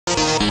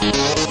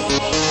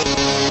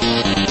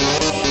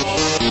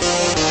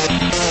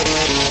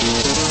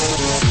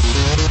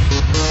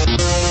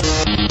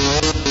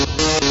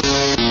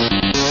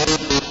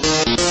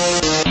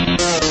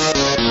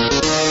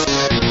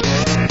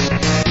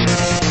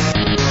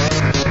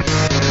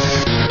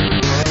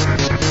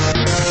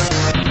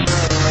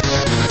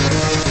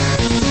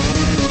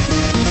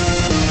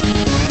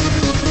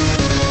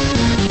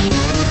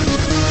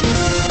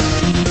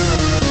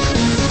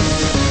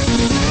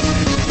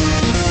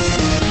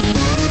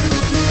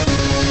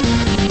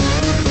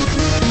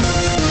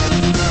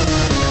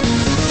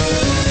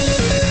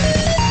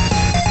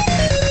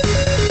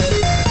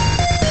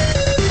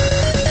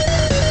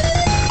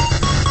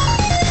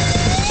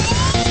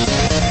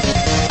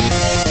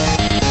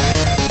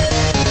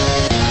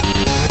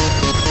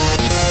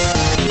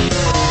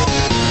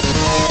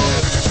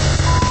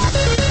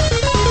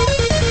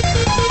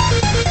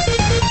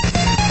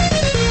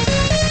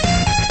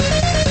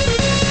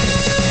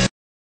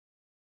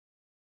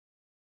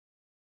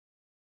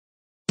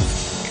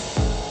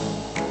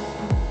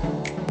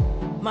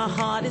My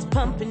heart is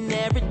pumping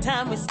every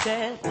time we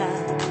step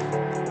out.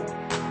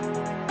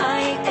 I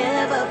ain't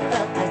ever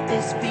felt like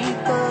this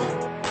before.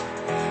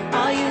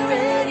 Are you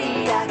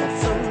ready? I got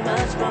so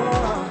much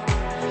more.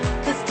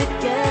 'Cause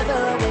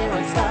together we're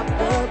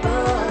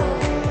unstoppable.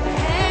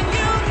 Can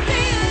you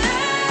feel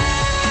it?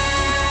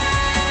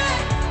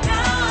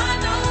 Now I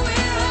know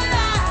we're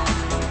alive.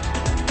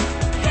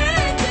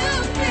 Can you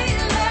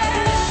feel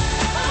it?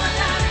 Oh,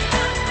 la,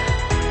 la,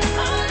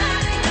 oh, la,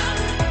 la,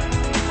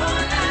 oh,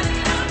 la,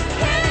 la.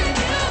 Can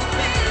you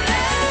feel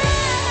it?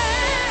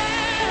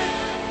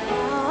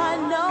 Oh, I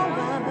know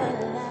I'm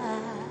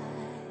alive.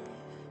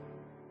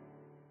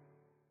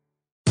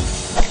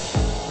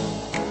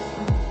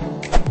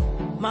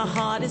 My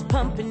heart is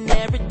pumping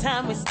every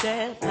time we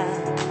step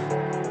out.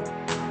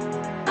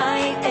 I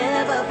ain't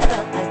ever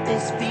felt like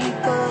this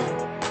before.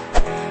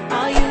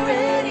 Are you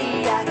ready?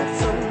 I got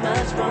so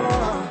much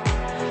more.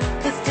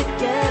 'Cause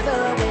together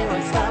we're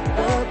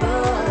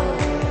unstoppable.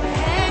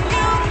 Can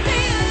you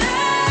feel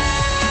it?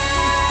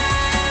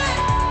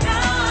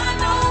 Now I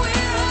know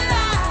we're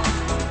alive.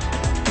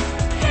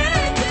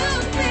 Can you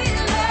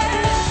feel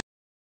it?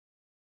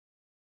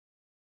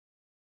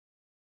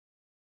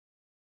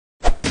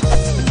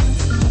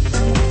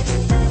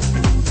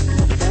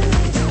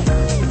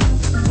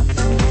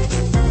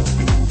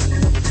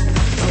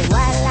 A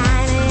white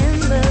line in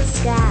the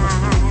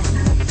sky,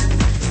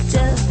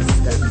 just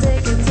a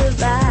ticket to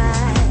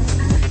buy.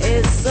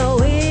 It's so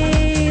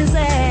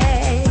easy,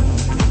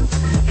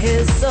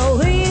 it's so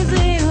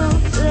easy to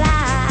fly.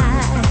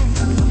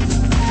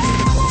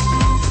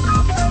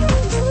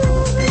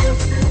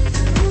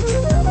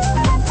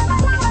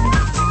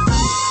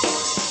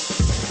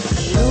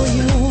 I know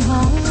you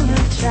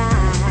wanna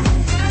try,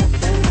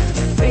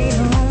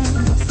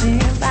 freedom's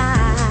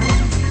nearby.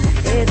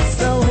 It's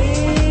so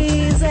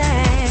easy,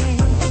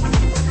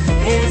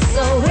 it's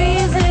so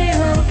easy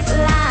to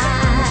fly.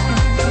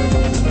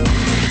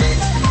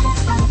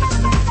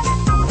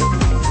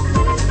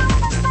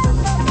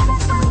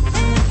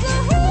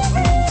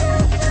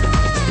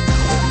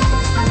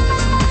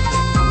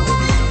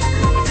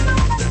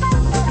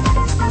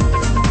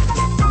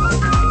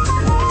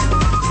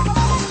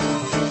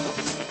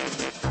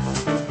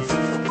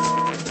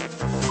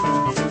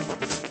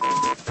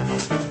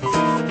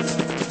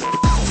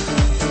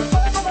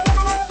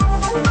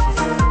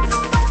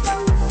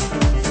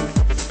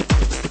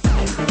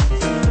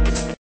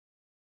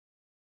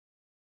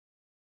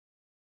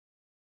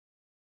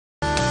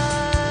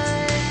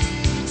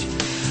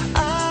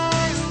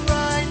 I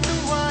ride the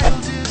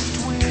wildest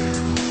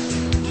wind,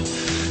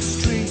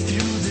 straight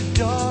through the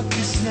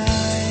darkest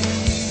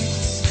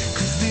nights,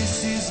 'cause this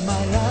is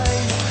my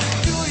life.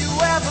 Do you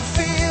ever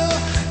feel,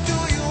 do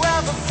you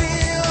ever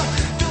feel,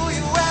 do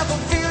you ever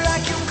feel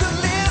like you could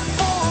live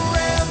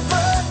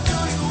forever? Do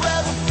you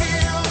ever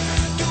feel,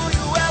 do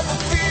you ever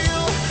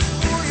feel,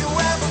 do you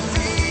ever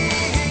feel?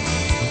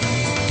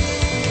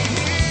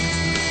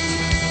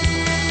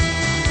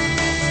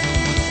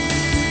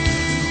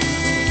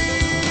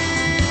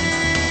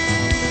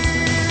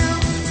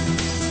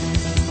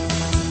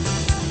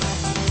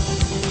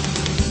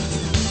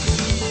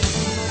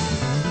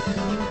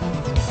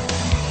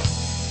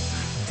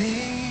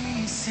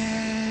 They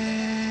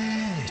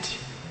said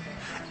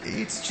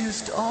it's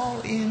just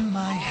all in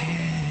my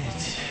head,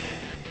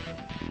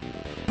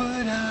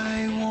 but I